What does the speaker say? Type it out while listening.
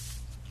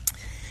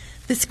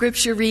The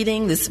scripture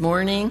reading this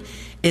morning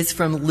is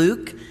from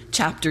Luke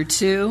chapter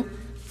 2,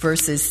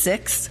 verses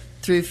 6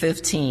 through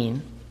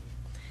 15.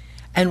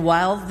 And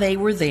while they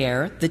were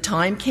there, the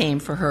time came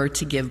for her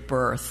to give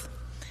birth.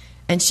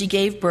 And she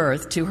gave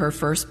birth to her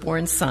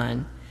firstborn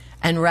son,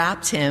 and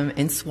wrapped him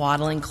in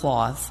swaddling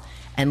cloths,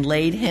 and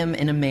laid him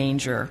in a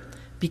manger,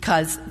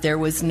 because there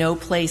was no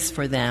place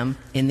for them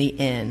in the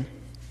inn.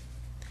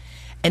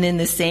 And in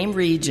the same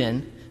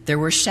region there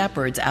were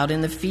shepherds out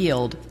in the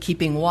field,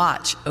 keeping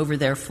watch over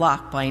their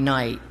flock by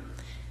night.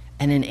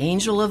 And an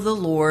angel of the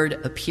Lord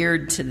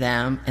appeared to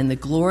them, and the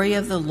glory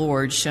of the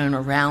Lord shone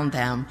around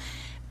them,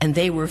 and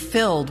they were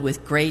filled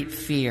with great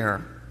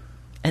fear.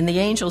 And the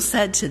angel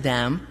said to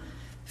them,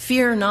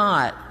 "Fear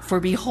not, for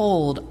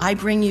behold, I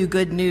bring you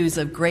good news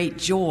of great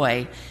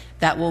joy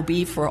that will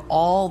be for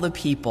all the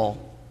people.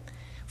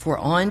 For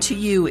unto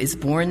you is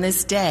born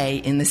this day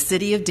in the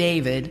city of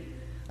David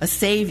a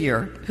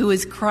Savior, who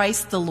is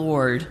Christ the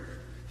Lord.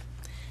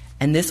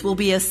 And this will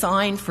be a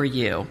sign for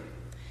you.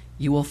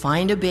 You will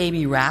find a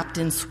baby wrapped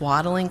in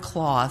swaddling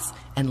cloths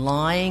and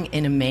lying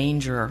in a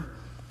manger."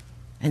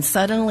 And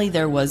suddenly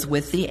there was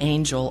with the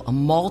angel a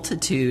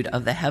multitude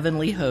of the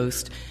heavenly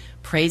host,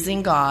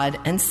 praising God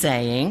and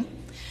saying,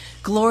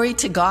 "Glory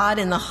to God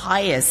in the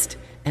highest,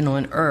 and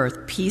on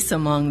earth peace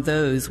among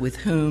those with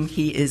whom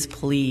he is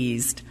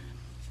pleased."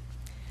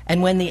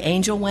 And when the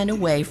angel went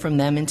away from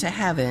them into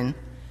heaven,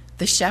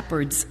 the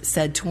shepherds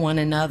said to one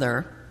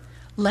another,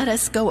 "Let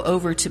us go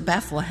over to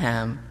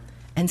Bethlehem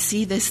and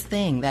see this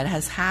thing that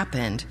has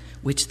happened,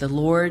 which the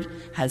Lord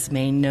has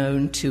made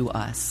known to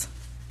us."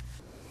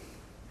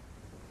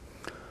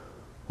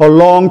 A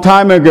long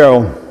time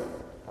ago,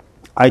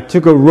 I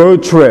took a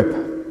road trip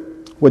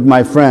with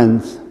my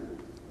friends.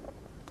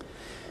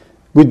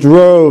 We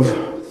drove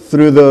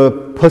through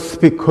the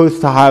Pacific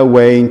Coast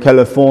Highway in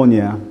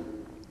California.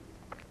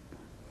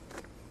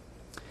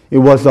 It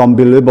was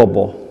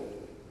unbelievable.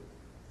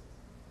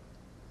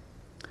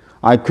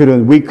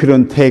 We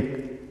couldn't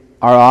take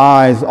our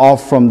eyes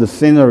off from the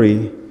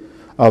scenery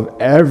of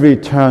every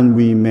turn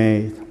we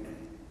made.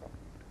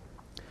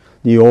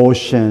 The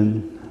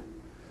ocean,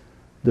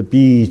 the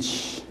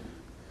beach,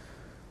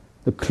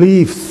 the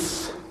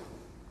cliffs,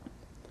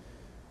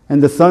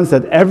 and the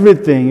sunset,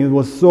 everything. It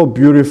was so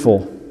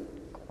beautiful.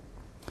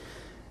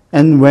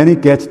 And when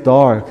it gets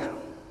dark,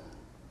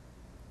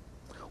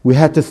 we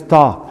had to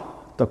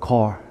stop the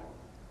car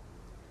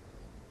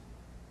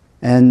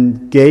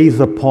and gaze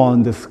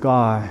upon the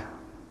sky,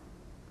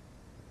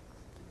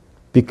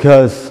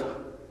 because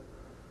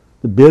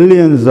the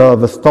billions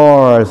of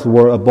stars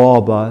were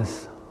above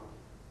us.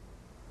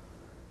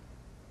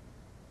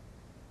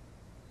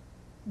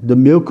 The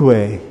Milky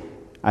Way,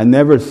 I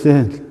never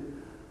seen,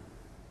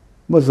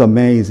 was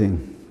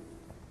amazing.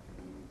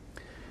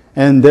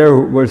 And there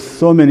were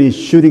so many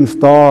shooting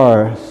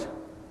stars,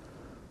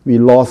 we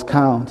lost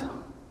count.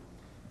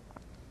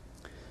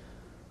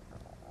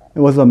 It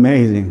was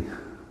amazing.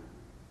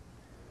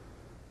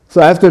 So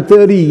after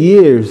 30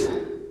 years,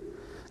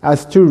 I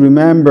still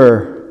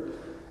remember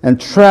and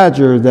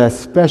treasure that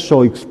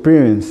special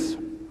experience.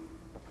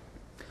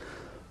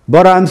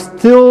 But I'm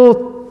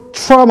still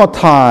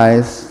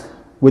traumatized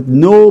with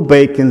no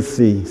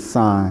vacancy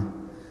sign.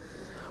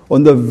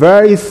 On the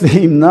very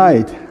same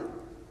night,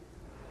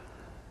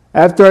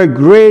 after a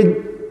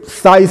great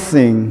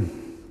sightseeing,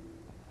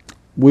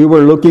 we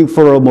were looking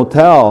for a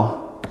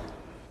motel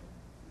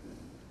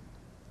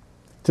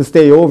to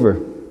stay over.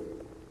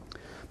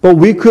 But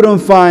we couldn't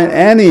find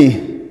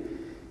any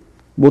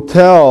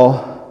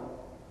motel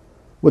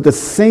with a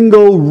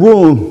single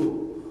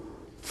room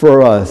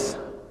for us.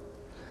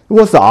 It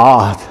was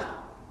odd.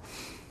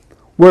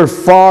 We're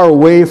far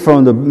away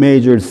from the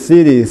major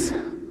cities.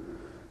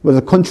 It was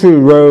a country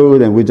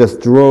road, and we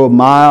just drove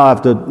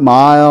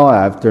mile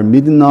after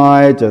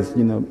midnight, just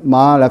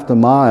mile after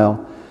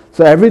mile.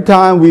 So every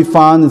time we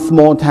found a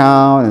small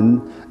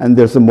town and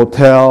there's a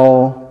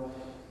motel,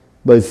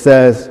 but it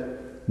says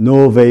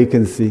no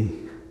vacancy.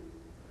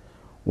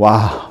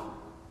 Wow.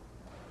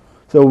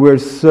 So we're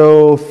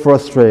so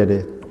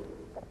frustrated.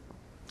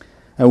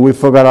 And we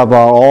forgot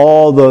about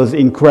all those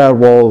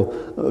incredible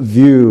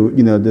view,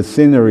 the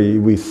scenery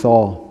we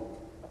saw.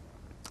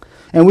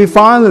 And we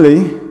found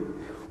a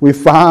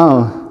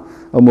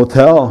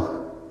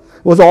motel.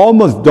 It was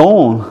almost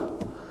dawn,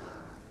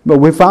 but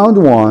we found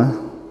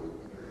one,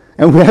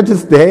 and we had to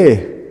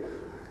stay.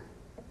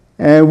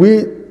 And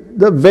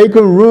the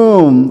vacant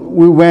room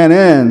we went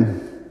in,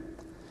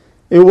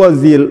 it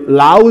was the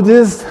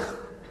loudest,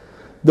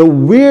 the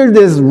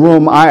weirdest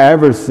room I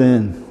ever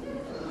seen.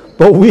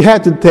 But we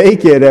had to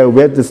take it, and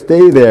we had to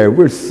stay there.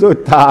 We're so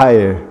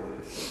tired.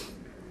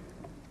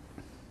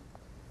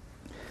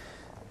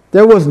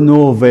 There was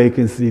no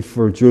vacancy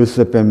for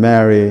Joseph and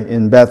Mary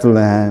in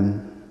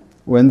Bethlehem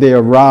when they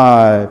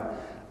arrived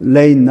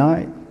late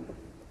night.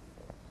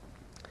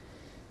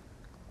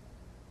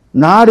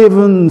 Not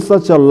even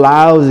such a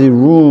lousy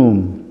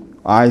room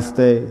I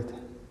stayed.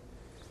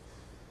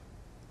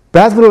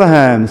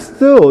 Bethlehem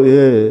still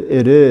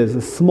it is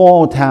a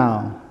small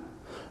town,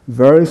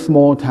 very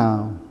small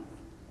town.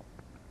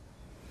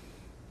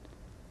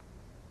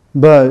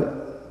 But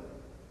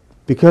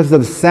because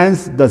of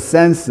the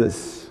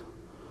census,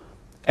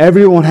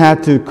 everyone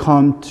had to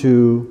come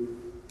to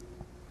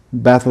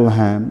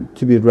Bethlehem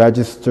to be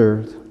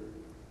registered.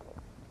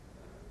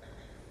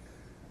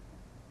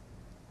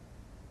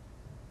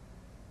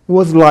 It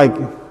was like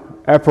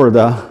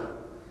Ephrata,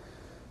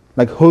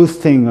 like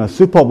hosting a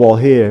Super Bowl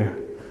here,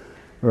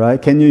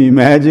 right? Can you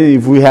imagine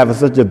if we have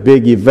such a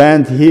big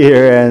event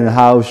here and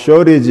how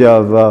shortage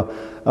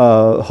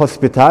of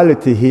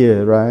hospitality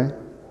here, right?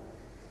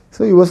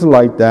 So it was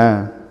like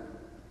that.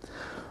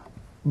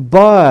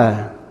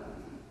 But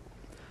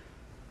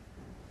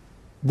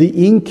the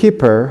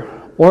innkeeper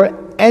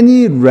or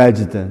any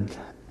resident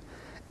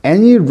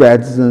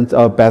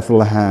of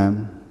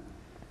Bethlehem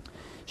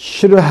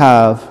should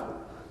have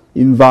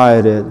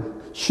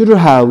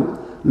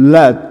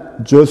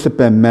let Joseph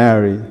and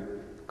Mary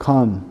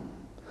come,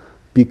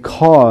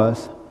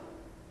 because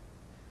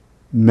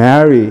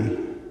Mary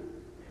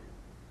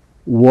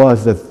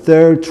was the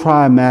third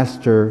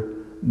trimester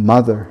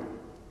mother.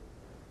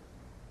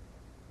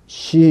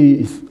 She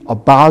is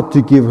about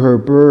to give her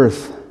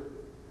birth.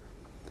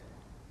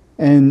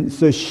 And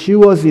so she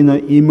was in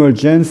an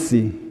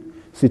emergency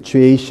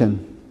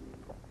situation.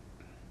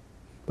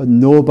 But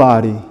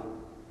nobody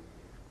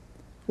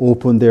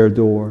opened their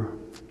door.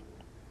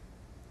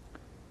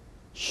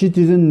 She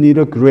didn't need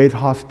a great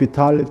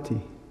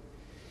hospitality.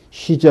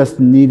 She just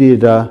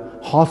needed a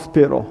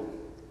hospital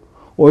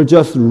or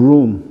just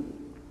room.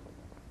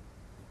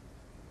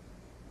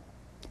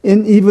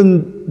 And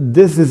even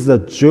this is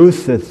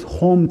Joseph's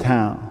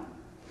hometown.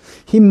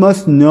 He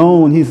must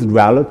know his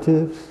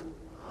relatives,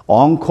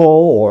 uncle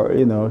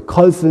or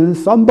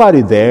cousins,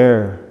 somebody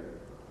there.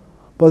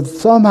 But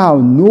somehow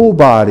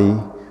nobody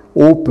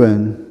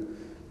opened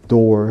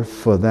doors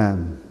for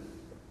them.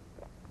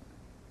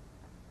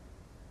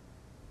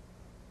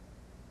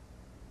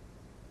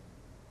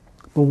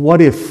 But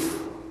what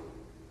if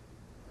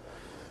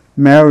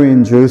Mary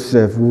and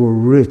Joseph were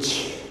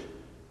rich?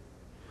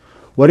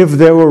 What if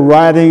they were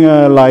riding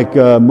like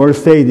a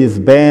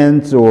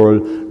Mercedes-Benz or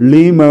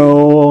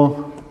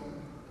limo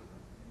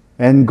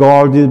and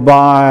guarded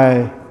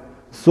by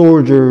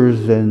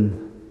soldiers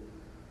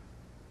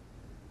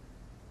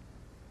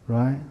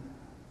right?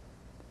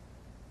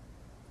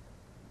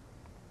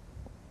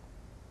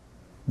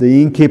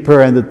 The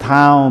innkeeper and the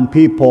town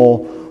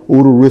people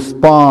would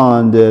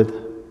respond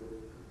the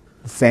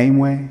same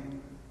way.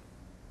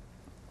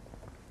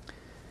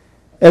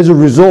 As a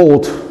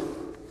result,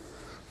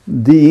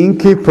 the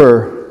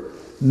innkeeper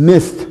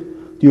missed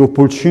the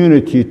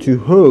opportunity to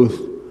host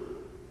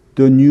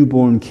the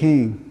newborn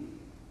king.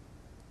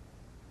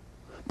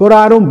 But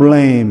I don't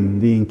blame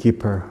the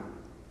innkeeper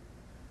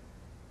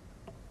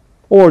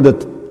or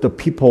the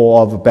people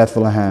of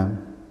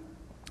Bethlehem,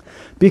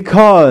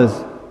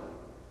 because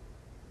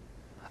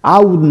I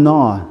would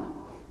not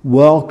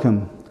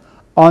welcome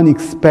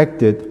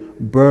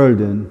unexpected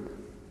burden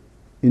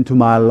into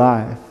my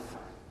life.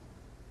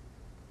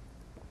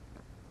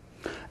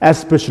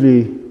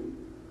 Especially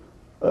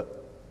a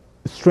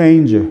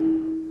stranger,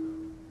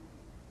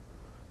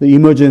 the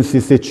emergency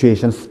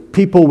situations,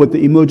 people with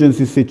the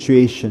emergency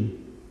situation.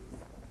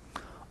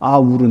 I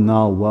would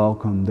not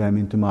welcome them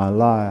into my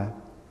life.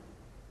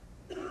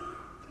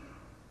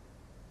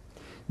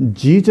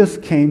 Jesus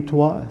came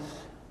to us,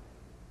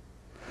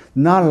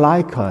 not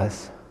like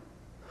us,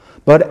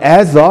 but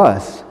as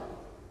us,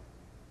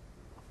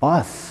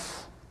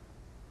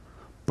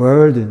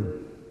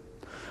 burdened,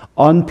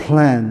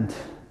 unplanned,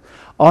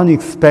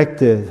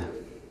 unexpected.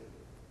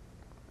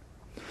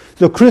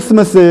 So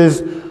Christmas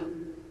is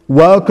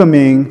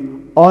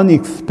welcoming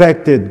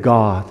unexpected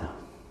God.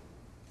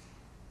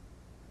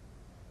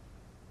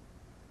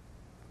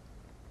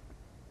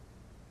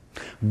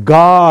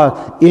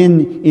 God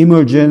in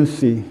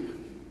emergency,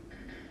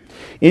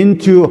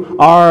 into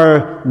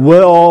our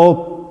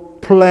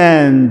well-planned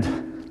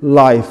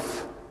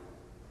life.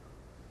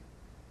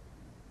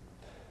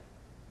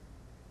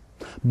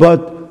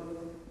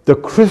 But the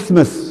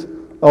Christmas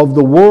of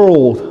the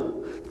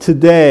world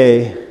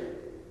today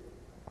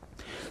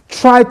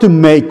try to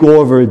make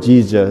over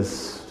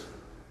Jesus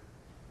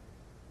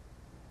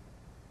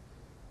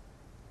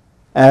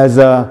as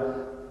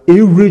a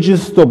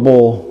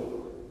irresistible,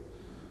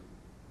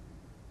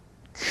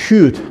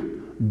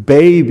 cute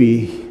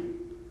baby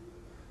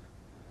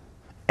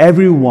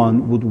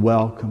everyone would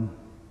welcome.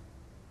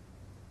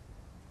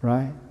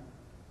 Right?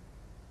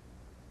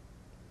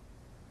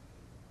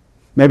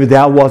 Maybe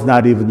that was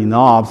not even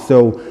enough,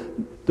 so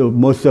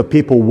most of the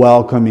people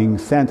welcoming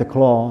Santa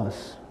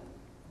Claus.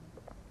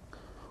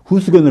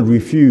 Who's going to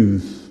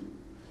refuse?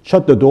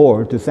 Shut the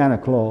door to Santa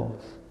Claus,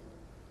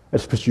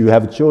 especially you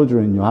have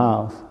children in your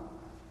house.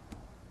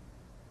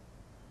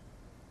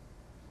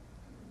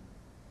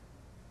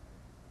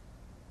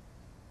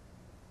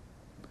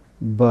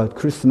 But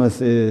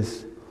Christmas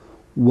is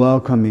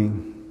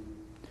welcoming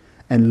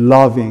and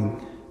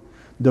loving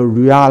the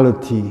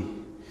reality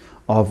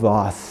of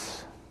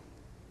us.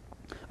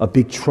 A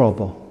big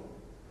trouble,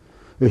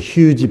 a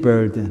huge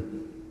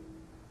burden.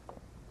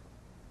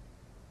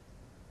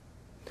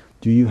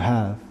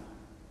 Do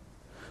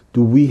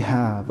we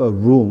have a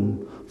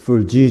room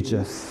for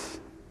Jesus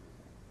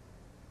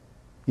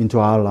into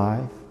our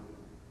life?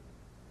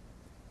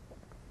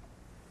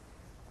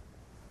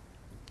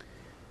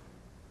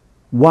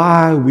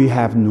 Why we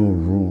have no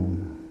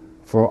room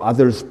for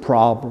others'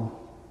 problem?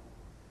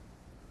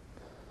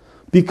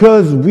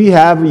 Because we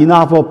have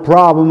enough of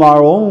problem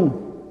our own.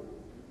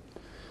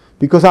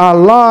 Because our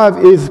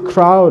life is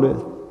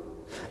crowded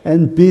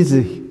and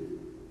busy.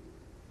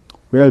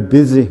 We are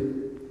busy.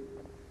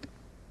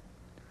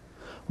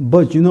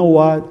 But you know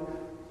what?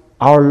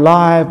 Our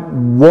life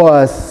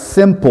was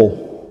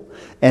simple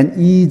and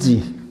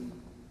easy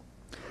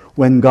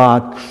when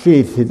God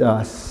created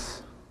us.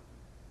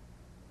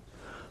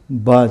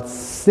 But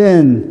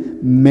sin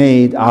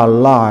made our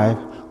life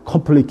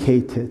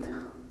complicated,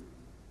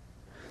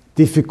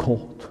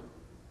 difficult,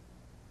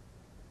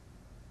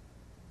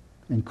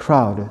 and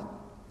crowded.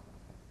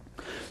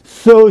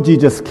 So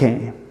Jesus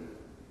came.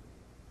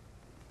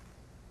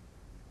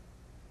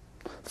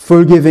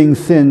 Forgiving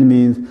sin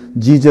means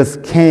Jesus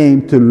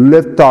came to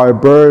lift our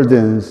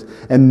burdens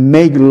and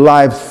make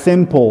life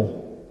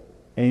simple.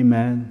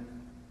 Amen.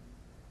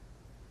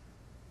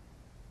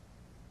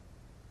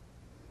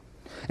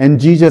 And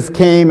Jesus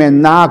came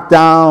and knocked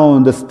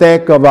down the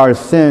stake of our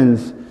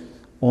sins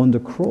on the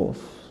cross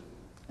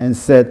and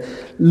said,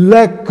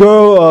 let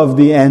go of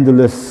the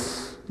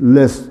endless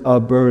list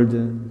of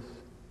burdens.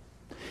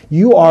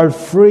 You are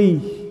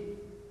free.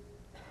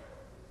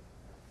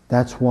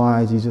 That's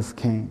why Jesus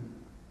came.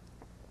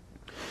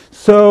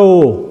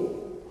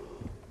 So,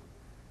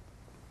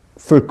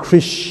 for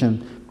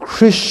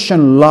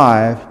Christian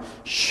life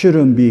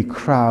shouldn't be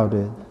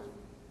crowded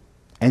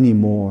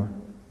anymore.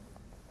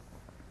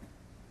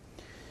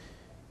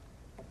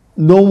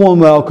 No one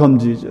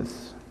welcomed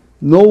Jesus.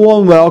 No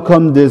one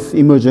welcomed this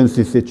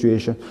emergency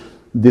situation,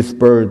 this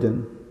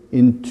burden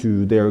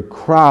into their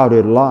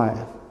crowded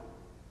life.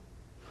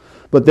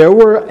 But there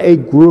were a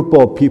group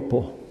of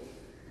people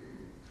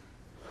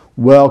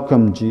who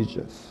welcomed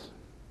Jesus,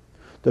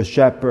 the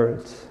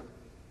shepherds.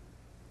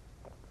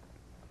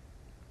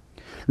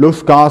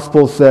 Luke's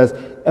gospel says,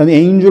 an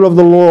angel of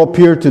the Lord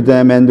appeared to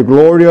them, and the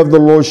glory of the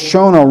Lord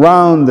shone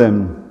around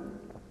them.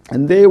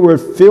 And they were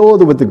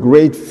filled with a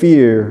great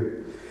fear.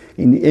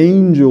 And the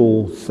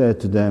angel said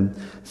to them,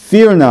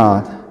 fear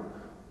not,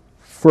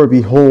 for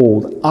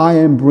behold, I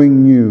am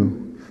bringing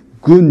you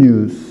good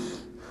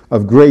news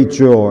of great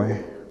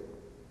joy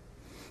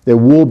that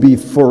will be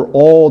for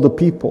all the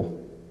people.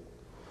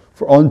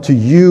 For unto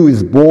you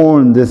is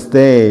born this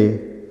day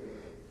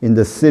in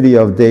the city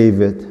of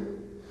David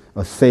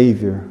a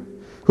Savior,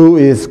 who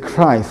is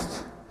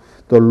Christ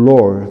the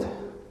Lord.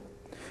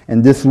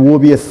 And this will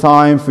be a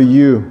sign for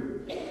you.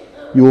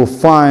 You will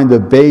find a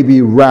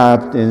baby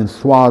wrapped in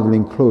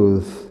swaddling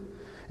clothes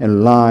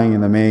and lying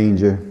in a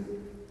manger.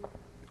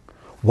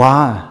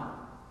 Why?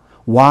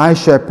 Why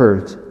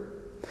shepherds?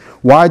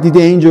 Why did the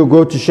angel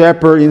go to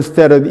shepherd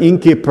instead of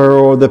innkeeper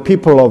or the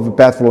people of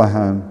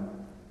Bethlehem?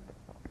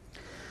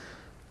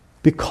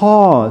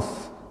 Because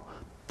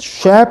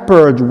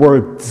shepherds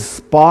were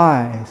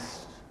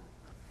despised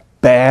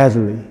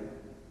badly.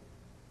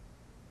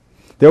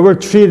 They were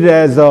treated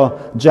as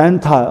a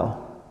Gentile.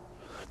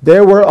 They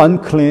were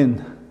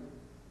unclean.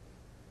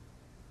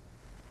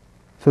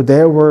 So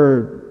they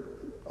were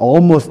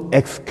almost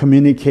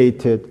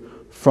excommunicated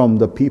from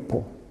the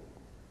people.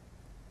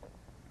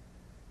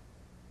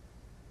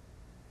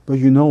 But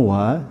you know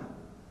what?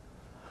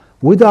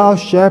 Without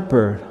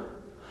shepherd,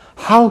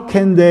 how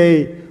can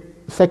they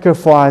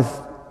sacrifice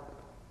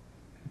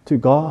to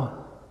God?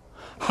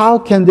 How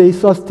can they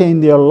sustain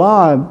their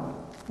life?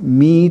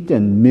 Meat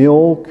and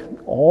milk,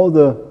 all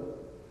the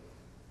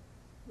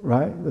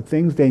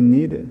things they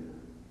needed.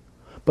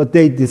 But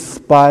they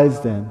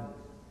despised them,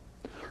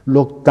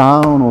 looked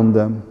down on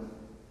them.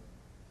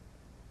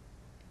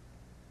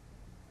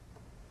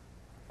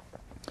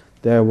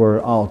 They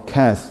were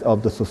outcasts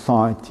of the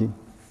society.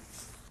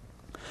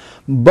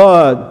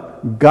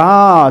 But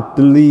God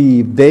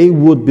believed they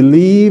would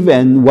believe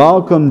and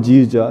welcome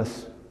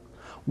Jesus.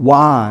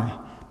 Why?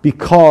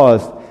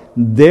 Because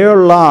their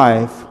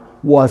life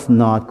was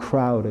not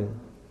crowded.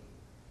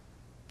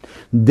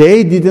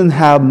 They didn't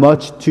have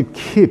much to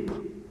keep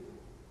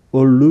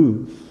or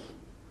lose.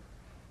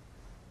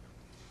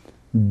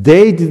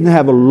 They didn't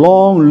have a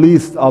long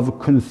list of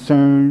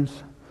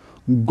concerns,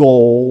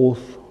 goals,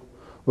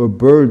 or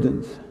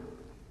burdens.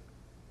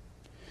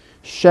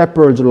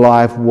 Shepherd's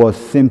life was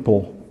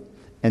simple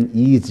and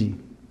easy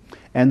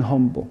and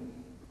humble.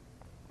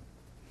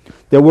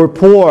 They were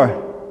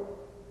poor,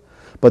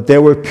 but they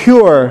were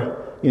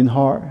pure in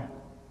heart.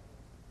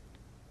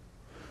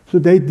 So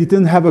they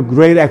didn't have a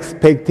great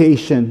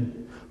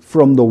expectation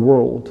from the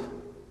world,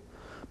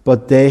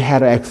 but they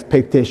had an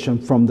expectation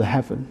from the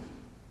heaven.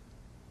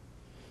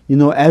 You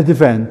know,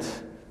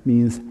 Advent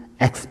means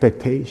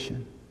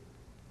expectation.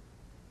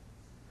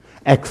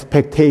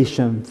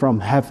 Expectation from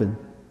heaven,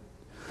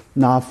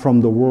 not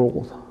from the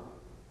world.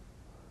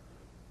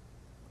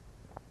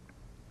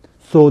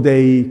 So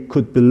they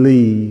could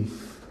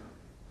believe,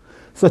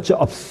 such an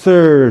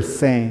absurd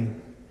saying.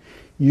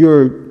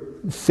 Your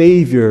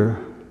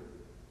Savior,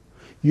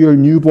 your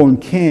newborn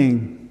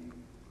King,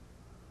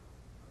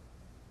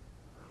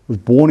 was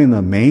born in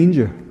a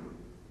manger.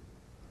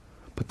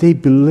 But they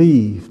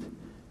believed,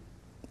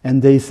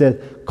 and they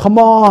said, come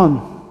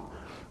on,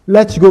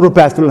 let's go to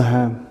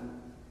Bethlehem.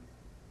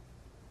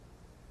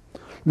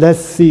 Let's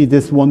see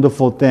this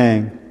wonderful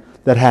thing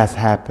that has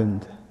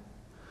happened,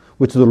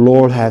 which the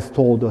Lord has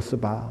told us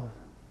about.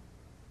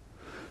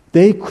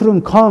 They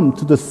couldn't come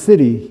to the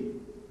city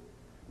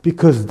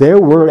because they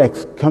were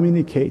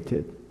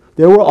excommunicated.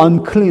 They were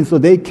unclean, so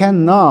they're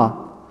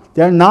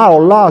not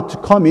allowed to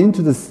come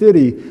into the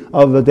city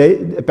of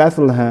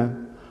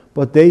Bethlehem.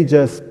 But they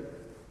just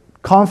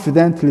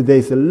confidently,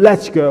 they said,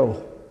 let's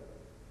go.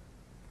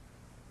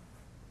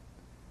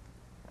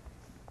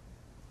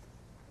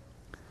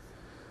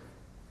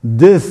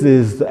 This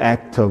is the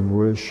act of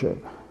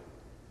worship.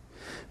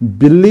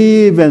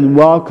 Believe and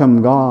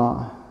welcome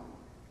God.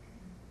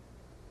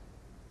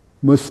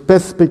 More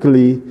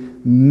specifically,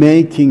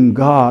 making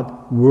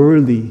God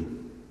worthy.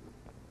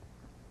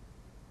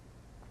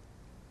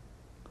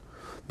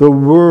 The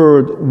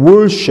word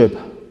worship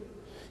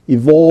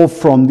evolved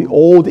from the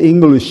Old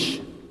English.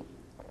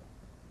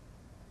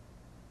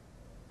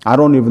 I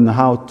don't even know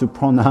how to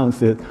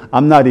pronounce it.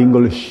 I'm not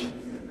English.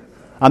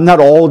 I'm not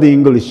Old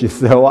English,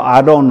 so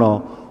I don't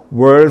know.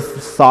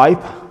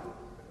 Worth-type.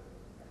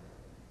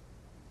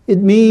 It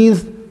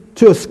means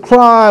to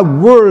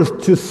ascribe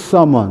worth to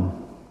someone.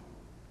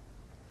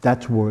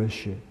 That's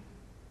worship.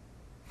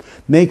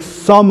 Make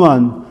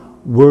someone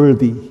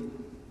worthy.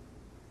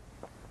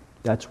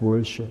 That's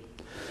worship.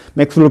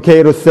 Max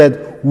Lucado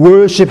said,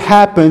 worship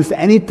happens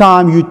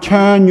anytime you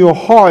turn your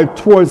heart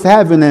towards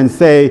heaven and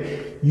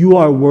say, you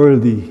are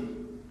worthy.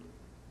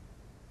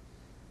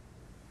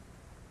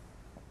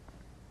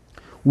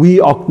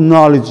 We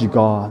acknowledge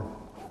God.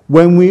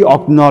 When we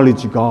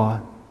acknowledge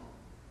God,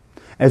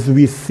 as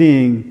we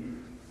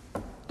sing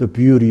the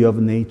beauty of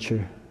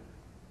nature,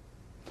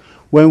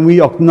 when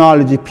we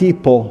acknowledge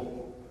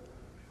people,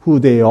 who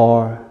they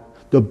are,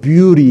 the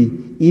beauty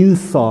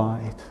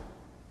inside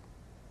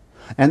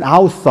and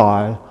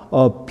outside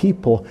of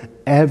people,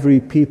 every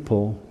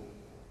people,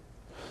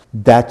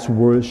 that's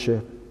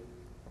worship.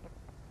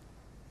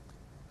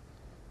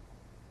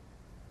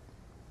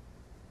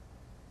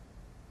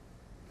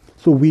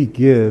 So we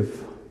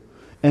give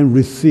and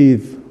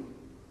receive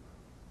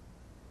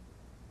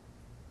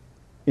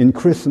in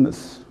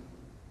Christmas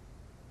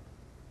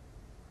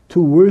to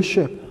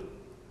worship.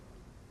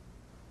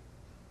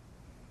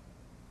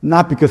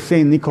 Not because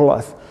St.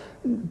 Nicholas,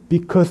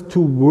 because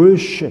to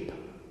worship,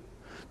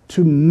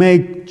 to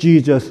make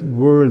Jesus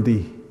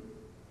worthy,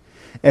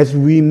 as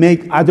we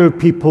make other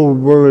people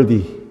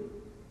worthy,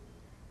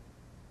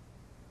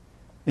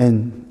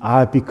 and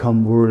I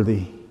become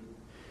worthy.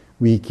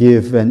 We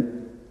give and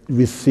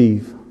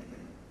receive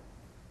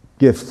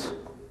gifts,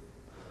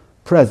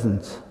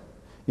 presents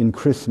in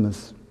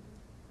Christmas.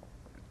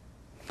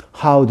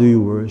 How do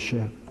you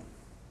worship?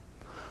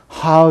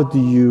 How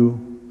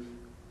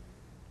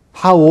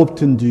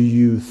often do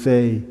you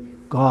say,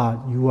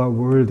 God, you are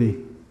worthy?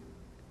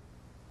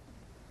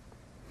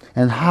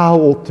 And how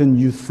often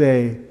you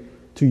say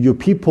to your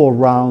people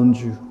around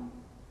you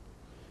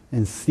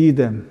and see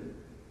them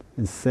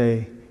and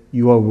say,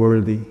 you are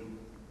worthy?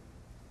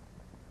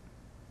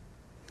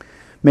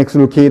 Max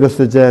Lucado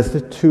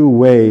suggests 2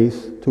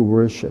 ways to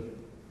worship.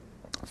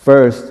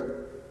 First,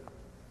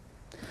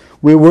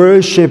 we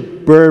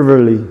worship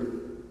fervently.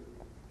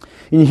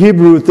 In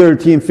Hebrews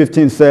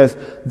 13:15 says,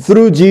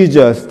 through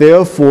Jesus,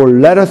 therefore,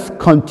 let us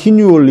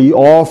continually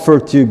offer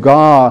to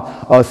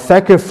God a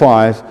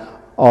sacrifice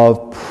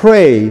of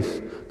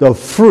praise, the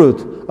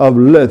fruit of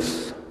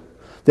lips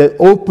that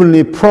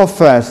openly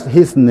profess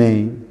His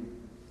name.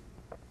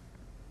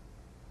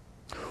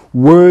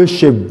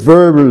 Worship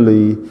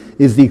verbally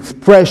is the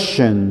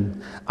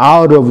expression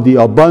out of the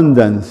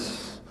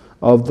abundance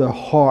of the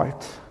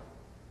heart.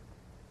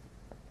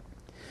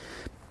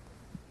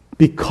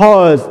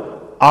 Because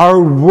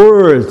our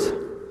words,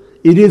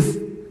 it is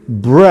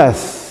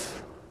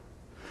breath.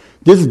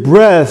 This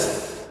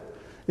breath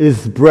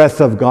is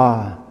breath of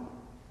God.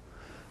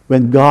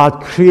 When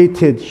God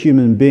created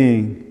human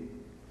being,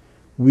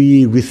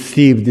 we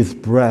receive this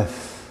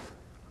breath.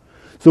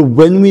 So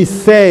when we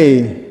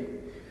say,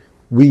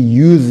 we're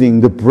using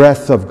the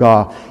breath of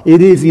God.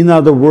 It is, in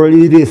other words,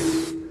 it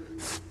is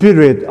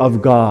Spirit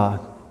of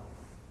God.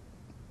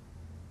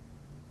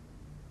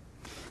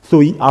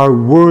 So our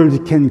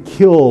word can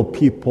kill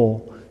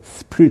people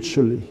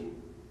spiritually,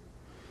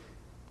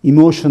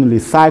 emotionally,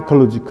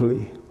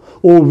 psychologically.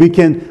 Or we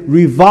can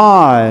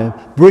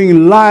revive,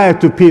 bring life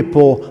to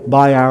people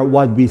by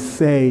what we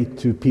say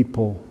to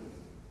people.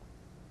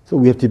 So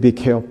we have to be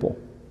careful.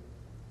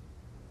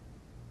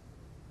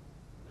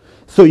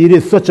 So it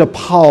is such a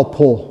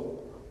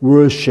powerful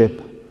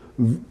worship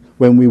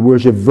when we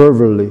worship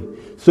verbally.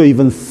 So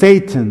even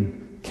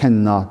Satan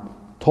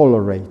cannot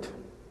tolerate.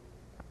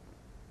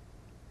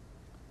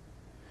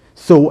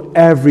 So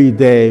every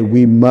day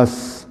we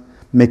must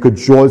Make a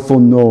joyful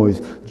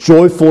noise,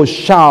 joyful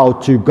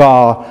shout to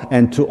God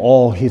and to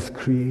all His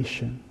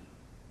creation.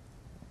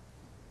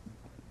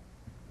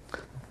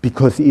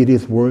 Because it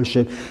is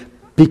worship.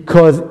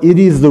 Because it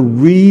is the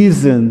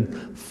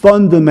reason,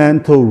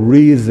 fundamental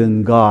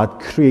reason God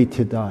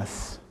created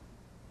us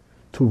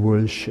to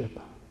worship.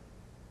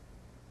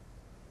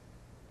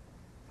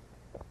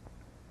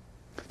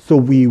 So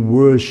we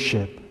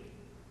worship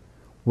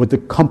with the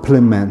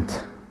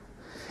compliment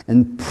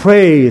and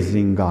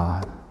praising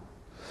God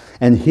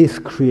and His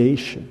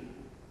creation.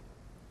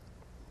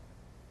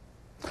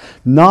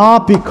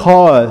 Not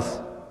because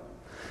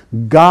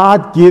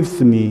God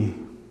gives me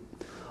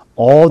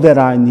all that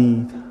I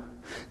need.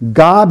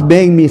 God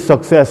made me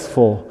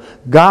successful.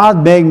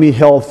 God made me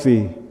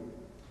healthy.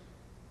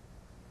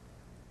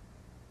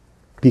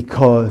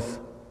 Because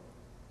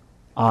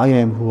I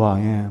am who I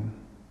am.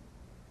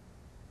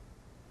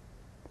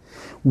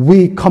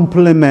 We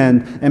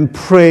compliment and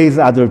praise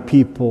other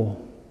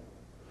people,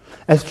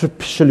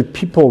 especially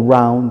people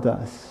around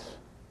us,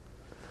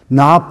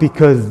 not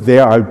because they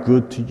are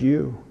good to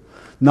you,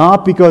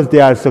 not because they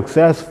are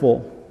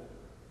successful,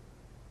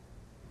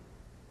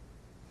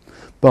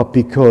 but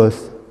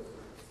because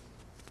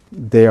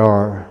they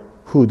are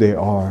who they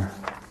are.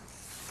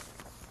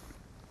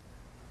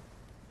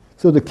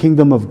 So the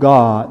kingdom of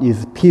God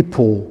is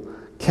people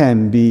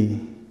can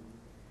be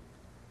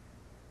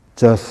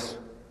just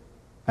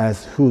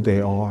as who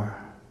they are.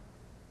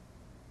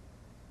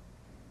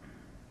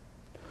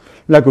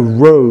 Like a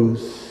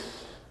rose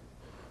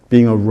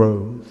being a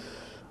rose.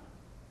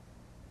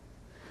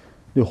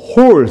 The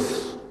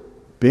horse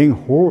being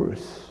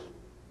horse.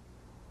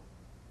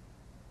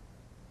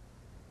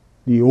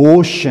 The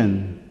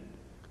ocean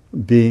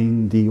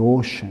being the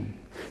ocean.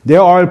 They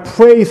are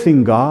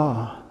praising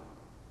God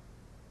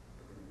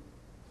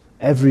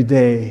every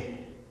day.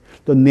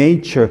 The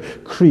nature,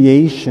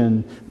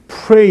 creation,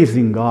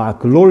 praising God,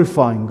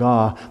 glorifying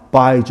God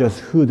by just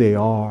who they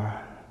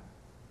are.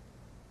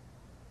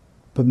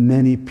 But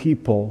many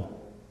people,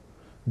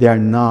 they are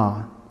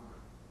not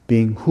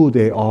being who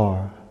they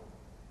are.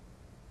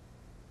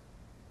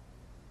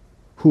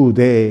 Who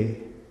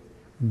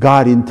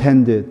God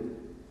intended,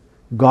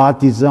 God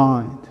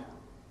designed.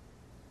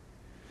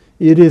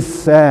 It is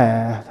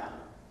sad.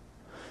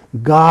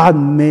 God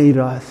made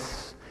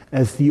us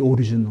as the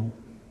original.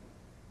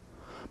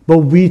 But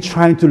we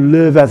trying to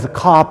live as a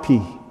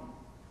copy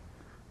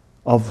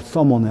of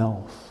someone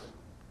else,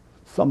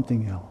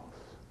 something else.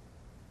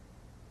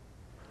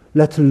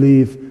 Let's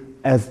live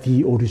as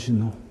the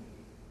original.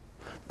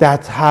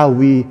 That's how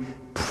we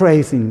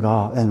praising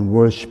God and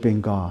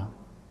worshiping God.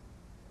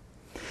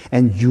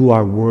 And you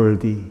are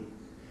worthy.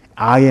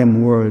 I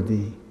am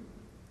worthy.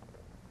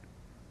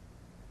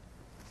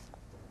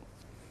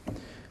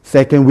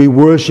 Second, we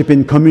worship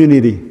in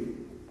community.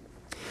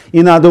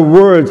 In other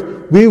words,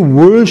 we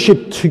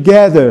worship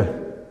together.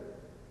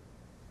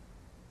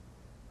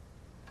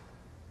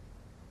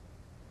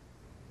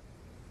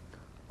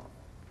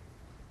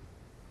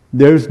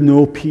 There's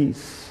no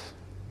peace.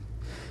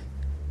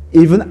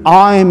 Even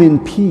I am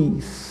in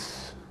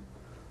peace.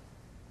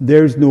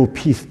 There's no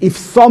peace. If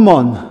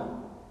someone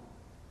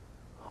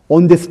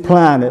on this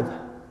planet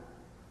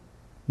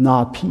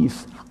not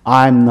peace,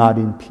 I'm not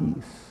in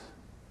peace.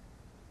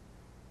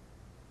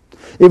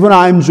 Even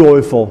I'm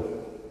joyful.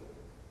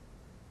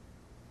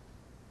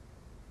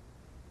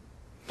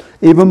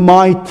 Even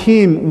my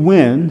team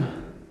win.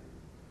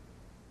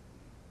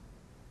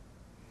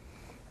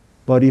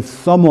 But if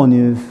someone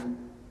is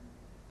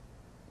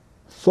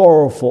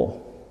sorrowful,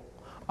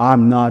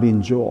 I'm not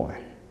in joy.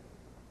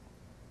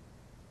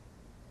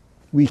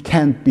 We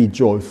can't be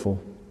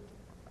joyful.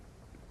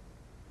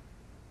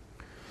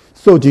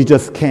 So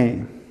Jesus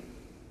came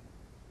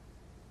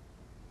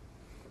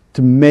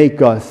to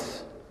make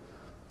us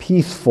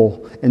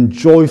peaceful and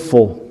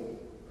joyful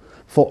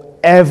for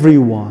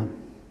everyone.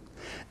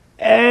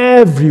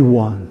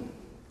 Everyone.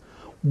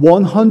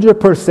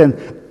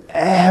 100%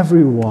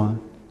 everyone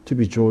to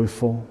be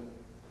joyful.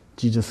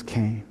 Jesus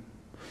came.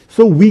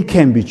 So we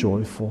can be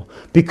joyful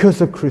because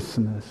of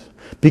Christmas.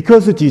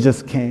 Because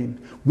Jesus came,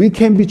 we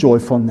can be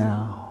joyful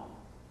now.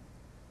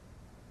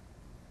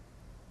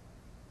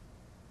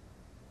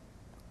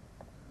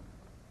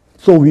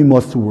 So we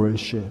must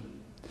worship.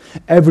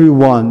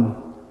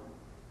 Everyone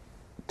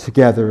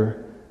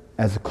together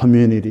as a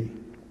community.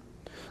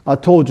 I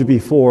told you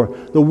before,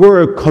 the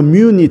word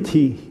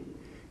community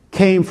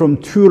came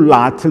from two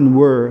Latin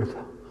words.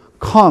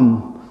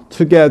 Come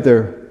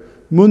together,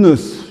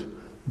 munus,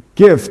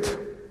 gift,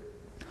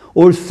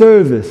 or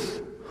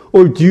service,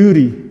 or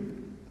duty.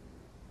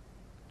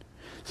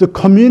 So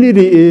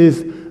community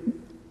is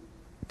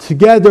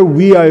together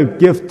we are a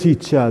gift to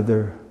each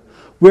other.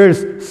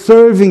 We're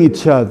serving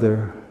each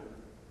other.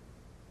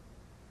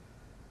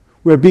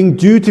 We're being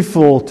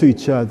dutiful to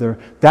each other.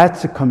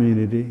 That's a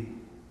community.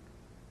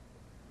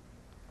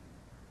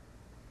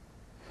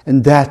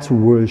 And that's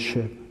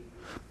worship.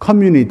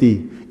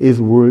 Community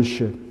is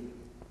worship.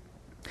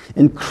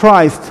 And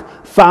Christ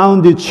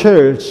founded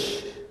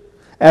church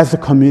as a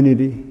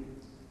community.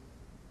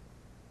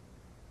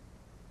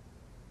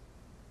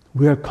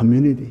 We are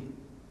community.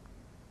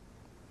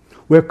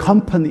 We're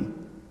company.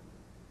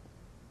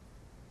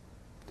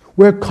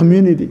 We're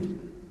community.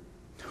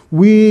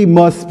 We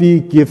must be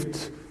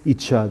gift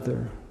each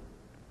other.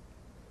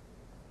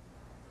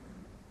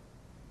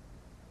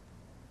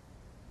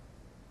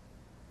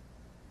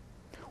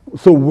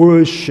 So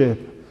worship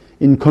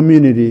in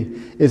community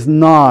is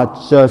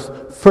not just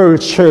for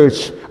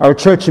church, our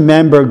church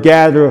member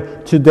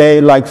gather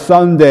today like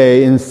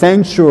Sunday in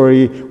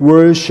sanctuary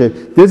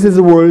worship. This is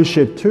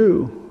worship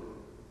too.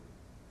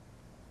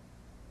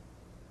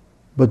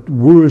 But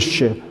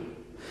worship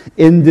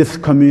in this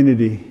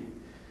community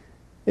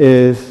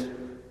is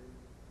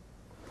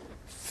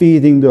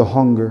feeding the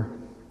hunger,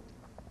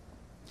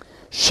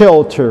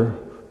 shelter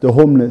the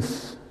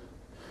homeless,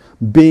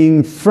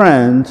 being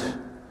friend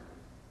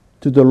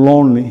to the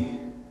lonely,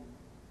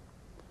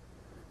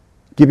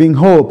 giving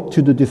hope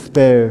to the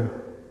despair,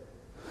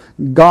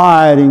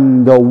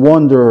 guiding the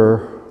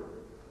wanderer,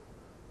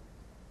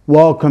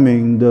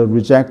 welcoming the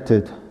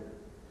rejected.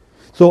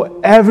 So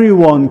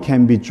everyone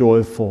can be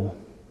joyful,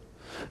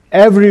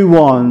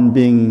 everyone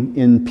being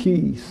in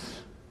peace,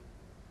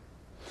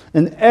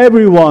 and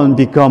everyone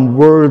become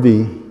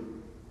worthy,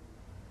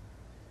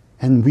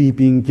 and we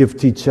being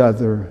gift each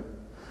other.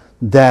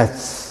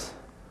 That's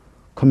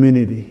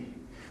community.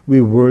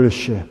 We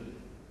worship.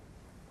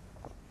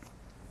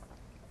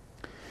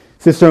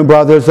 Sisters and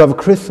brothers of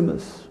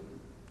Christmas,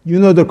 you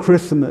know the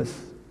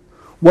Christmas.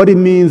 What it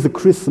means,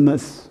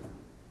 Christmas.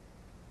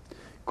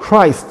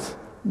 Christ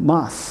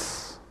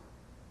Mass.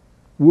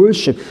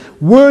 Worship.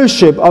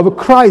 Worship of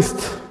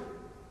Christ.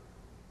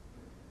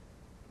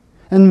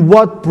 And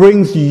what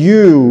brings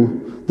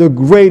you the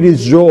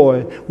greatest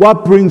joy?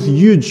 What brings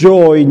you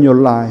joy in your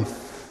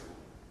life?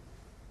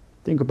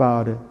 Think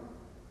about it.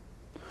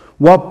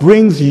 What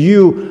brings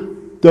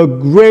you the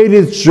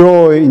greatest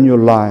joy in your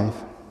life?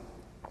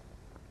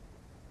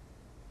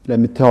 Let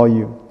me tell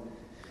you,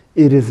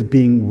 it is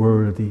being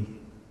worthy.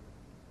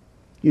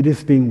 It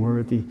is being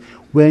worthy.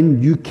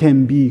 When you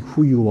can be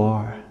who you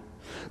are,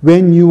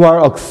 when you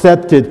are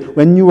accepted,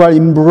 when you are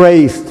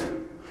embraced,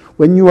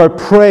 when you are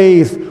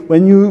praised,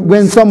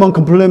 when someone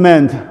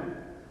compliments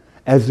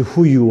as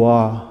who you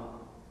are,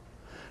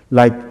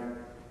 like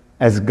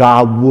as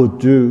God would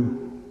do.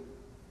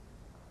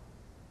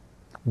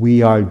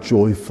 We are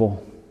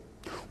joyful.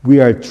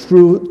 We are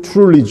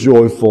truly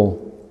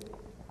joyful.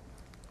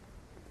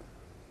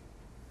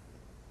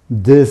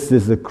 This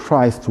is a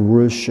Christ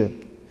worship.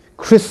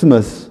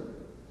 Christmas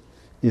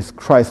is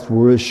Christ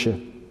worship.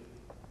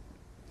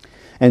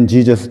 And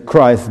Jesus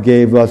Christ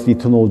gave us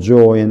eternal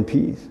joy and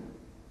peace.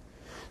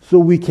 So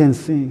we can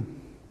sing.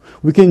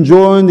 We can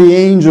join the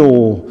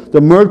angel,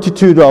 the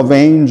multitude of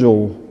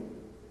angels.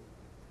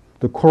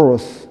 The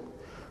chorus,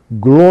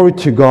 glory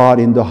to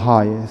God in the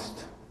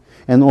highest,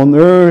 and on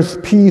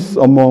earth peace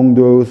among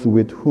those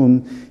with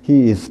whom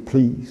he is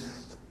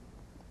pleased.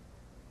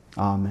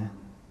 Amen.